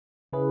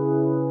Along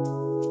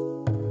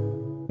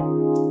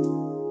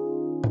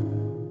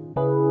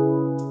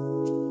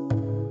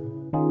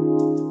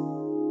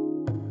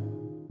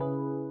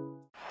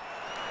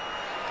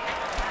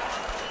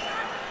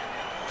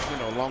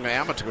the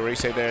amateur, he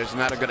say there's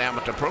not a good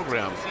amateur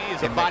program. He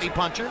is a body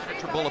puncher, a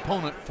triple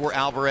opponent for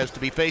Alvarez to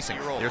be facing.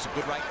 There's a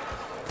good right.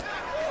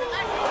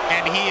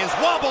 And he is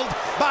wobbled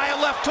by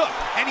a left hook,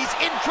 and he's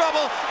in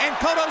trouble, and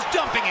Cotto's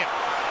dumping him.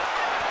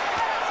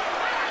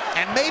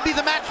 And maybe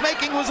the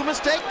matchmaking was a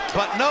mistake,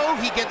 but no,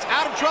 he gets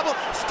out of trouble,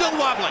 still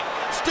wobbling,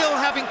 still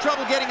having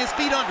trouble getting his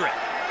feet under it.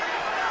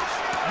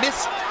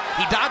 Missed,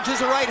 he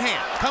dodges a right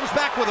hand, comes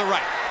back with a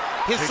right.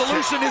 His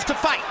solution is to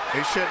fight.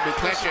 He should be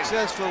clinching.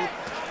 Successful.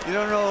 You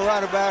don't know a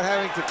lot about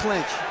having to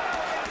clinch,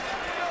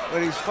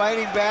 but he's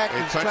fighting back.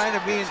 He's trying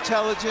to be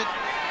intelligent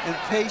and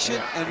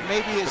patient, and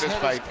maybe his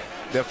head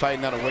they're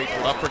fighting out of weight.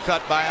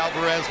 Uppercut by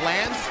Alvarez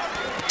lands.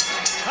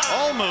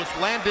 Almost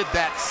landed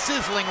that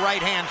sizzling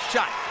right hand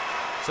shot.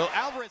 So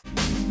Alvarez.